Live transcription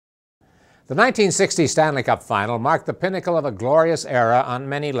The 1960 Stanley Cup Final marked the pinnacle of a glorious era on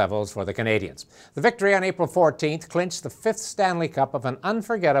many levels for the Canadians. The victory on April 14th clinched the fifth Stanley Cup of an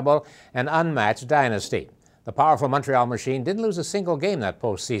unforgettable and unmatched dynasty. The powerful Montreal Machine didn't lose a single game that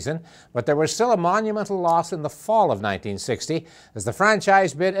postseason, but there was still a monumental loss in the fall of 1960 as the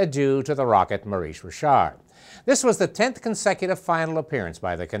franchise bid adieu to the Rocket Maurice Richard. This was the 10th consecutive final appearance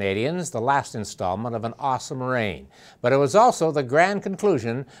by the Canadians, the last installment of an awesome reign. But it was also the grand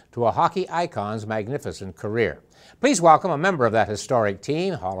conclusion to a hockey icon's magnificent career. Please welcome a member of that historic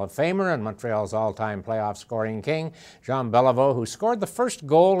team, Hall of Famer and Montreal's all-time playoff scoring king, Jean Beliveau, who scored the first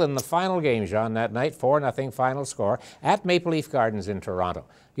goal in the final game, Jean, that night, 4-0 final score, at Maple Leaf Gardens in Toronto.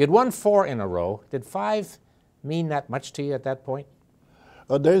 You'd won 4 in a row. Did 5 mean that much to you at that point?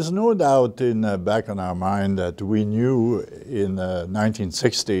 There's no doubt in back in our mind that we knew in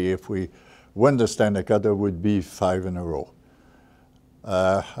 1960 if we win the Stanley Cup, there would be 5 in a row.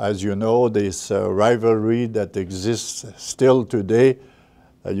 As you know, this rivalry that exists still today,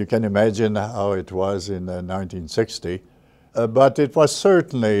 you can imagine how it was in 1960. But it was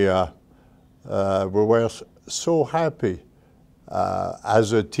certainly, we were so happy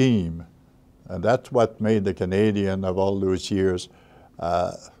as a team, and that's what made the Canadian of all those years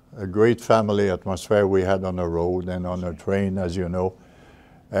a great family atmosphere we had on the road and on the train, as you know.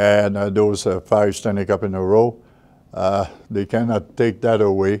 And those 5 Stanley Cup in a row, they cannot take that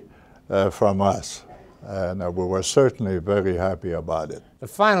away from us. And we were certainly very happy about it. The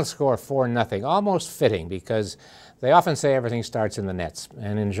final score, 4-0, almost fitting because they often say everything starts in the nets.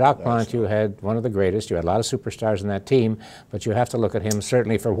 And in Jacques Plante, you had one of the greatest. You had a lot of superstars in that team, but you have to look at him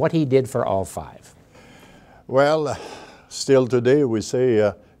certainly for what he did for all 5. Well, still today we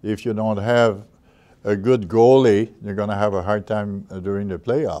say if you don't have a good goalie, you're going to have a hard time during the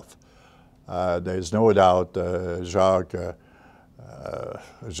playoff. There's no doubt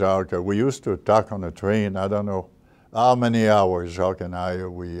Jacques, we used to talk on the train, I don't know how many hours Jacques and I,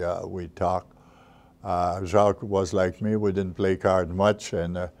 we talked. Jacques was like me, we didn't play cards much,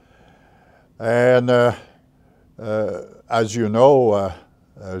 and as you know,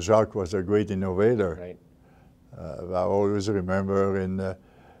 Jacques was a great innovator. Right. I always remember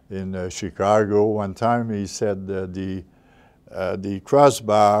in Chicago one time he said the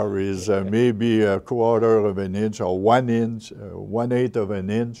crossbar is maybe a quarter of an inch or 1 inch, 1/8 of an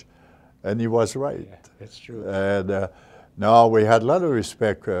inch, and he was right. Yeah, that's true. And no, we had a lot of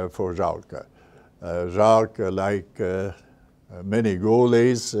respect for Jacques. Jacques, like many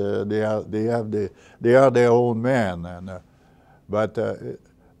goalies, they are their own man. And but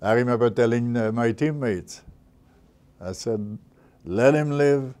I remember telling my teammates, I said, let him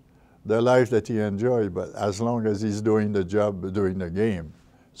live the life that he enjoyed, but as long as he's doing the job during the game.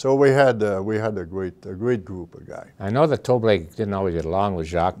 So we had a great group of guys. I know that Toblake didn't always get along with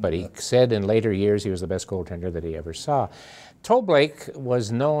Jacques, but he said in later years he was the best goaltender that he ever saw. Toblake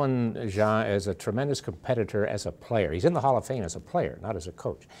was known, Jean, as a tremendous competitor as a player. He's in the Hall of Fame as a player, not as a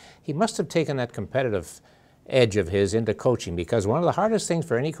coach. He must have taken that competitive edge of his into coaching, because one of the hardest things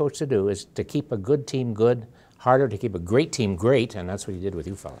for any coach to do is to keep a good team good, harder to keep a great team great, and that's what he did with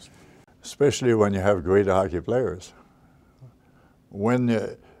you fellas. Especially when you have great hockey players. When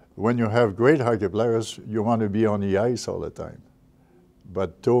you have great hockey players, you want to be on the ice all the time.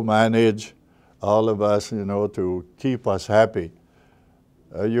 But to manage all of us, you know, to keep us happy.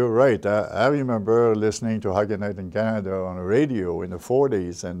 You're right. I remember listening to Hockey Night in Canada on the radio in the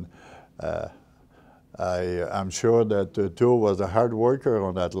 40s, and I'm sure that Tour was a hard worker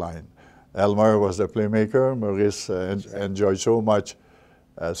on that line. Elmer was the playmaker. Maurice enjoyed so much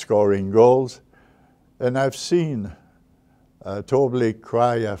scoring goals. And I've seen Toblake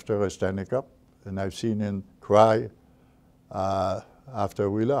cry after a Stanley Cup, and I've seen him cry after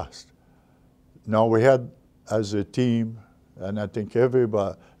we lost. Now we had, as a team, and I think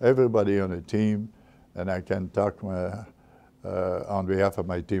everybody on the team, and I can talk on behalf of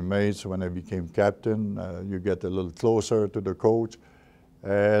my teammates, when I became captain, you get a little closer to the coach,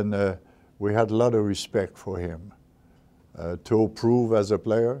 and we had a lot of respect for him. To prove as a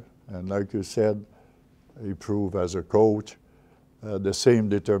player, and like you said, he proved as a coach, the same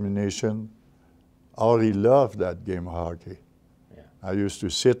determination. How he loved that game of hockey. Yeah. I used to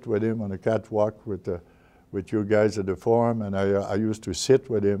sit with him on the catwalk with you guys at the Forum, and I used to sit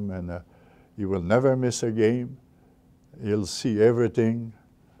with him, and he will never miss a game. He'll see everything,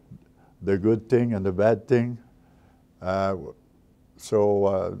 the good thing and the bad thing.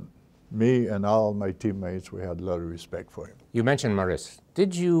 Me and all my teammates, we had a lot of respect for him. You mentioned Maurice.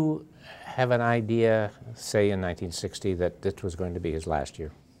 Did you have an idea, say in 1960, that this was going to be his last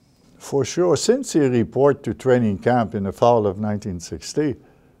year? For sure. Since he reported to training camp in the fall of 1960,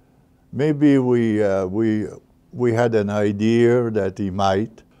 Maybe we had an idea that he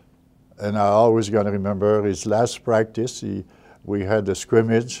might, and I always gonna remember his last practice. We had a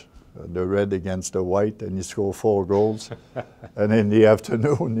scrimmage, the red against the white, and he scored 4 goals. And in the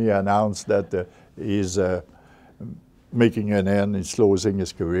afternoon, he announced that he's making an end, he's closing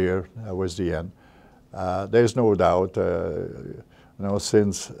his career. That was the end. There's no doubt, you know,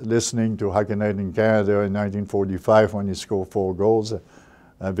 since listening to Hockey Night in Canada in 1945 when he scored 4 goals,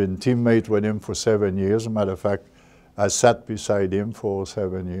 I've been teammate with him for 7 years. As a matter of fact, I sat beside him for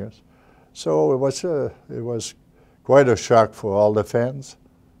 7 years. So it was quite a shock for all the fans.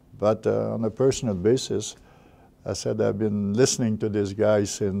 But on a personal basis, I said I've been listening to this guy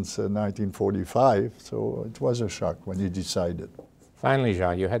since 1945, so it was a shock when he decided. Finally,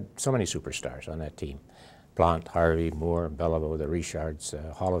 Jean, you had so many superstars on that team. Plant, Harvey, Moore, Beliveau, the Richards,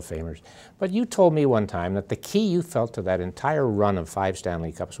 Hall of Famers. But you told me one time that the key you felt to that entire run of 5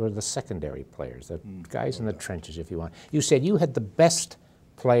 Stanley Cups were the secondary players, the guys in the trenches, if you want. You said you had the best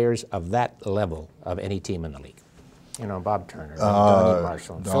players of that level of any team in the league. You know, Bob Turner, and Donnie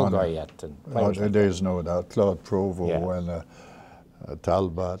Marshall, and Phil Goyette, and players like there's that. no doubt. Claude Provo and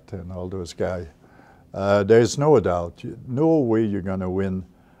Talbot and all those guys. There's no doubt. No way you're going to win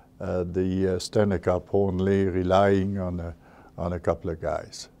the Stanley Cup only relying on a couple of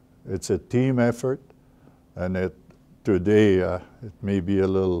guys. It's a team effort, and today it may be a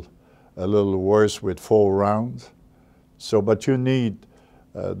little worse with 4 rounds. So, but you need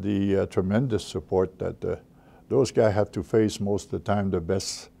the tremendous support that those guys have to face most of the time the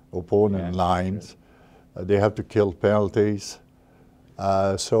best opponent lines. Sure. They have to kill penalties.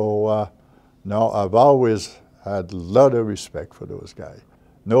 No, I've always had a lot of respect for those guys.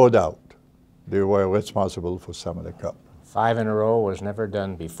 No doubt, they were responsible for some of the cup. 5 in a row was never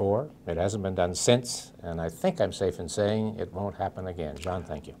done before. It hasn't been done since, and I think I'm safe in saying it won't happen again. John,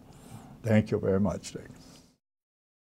 thank you. Thank you very much, Dick.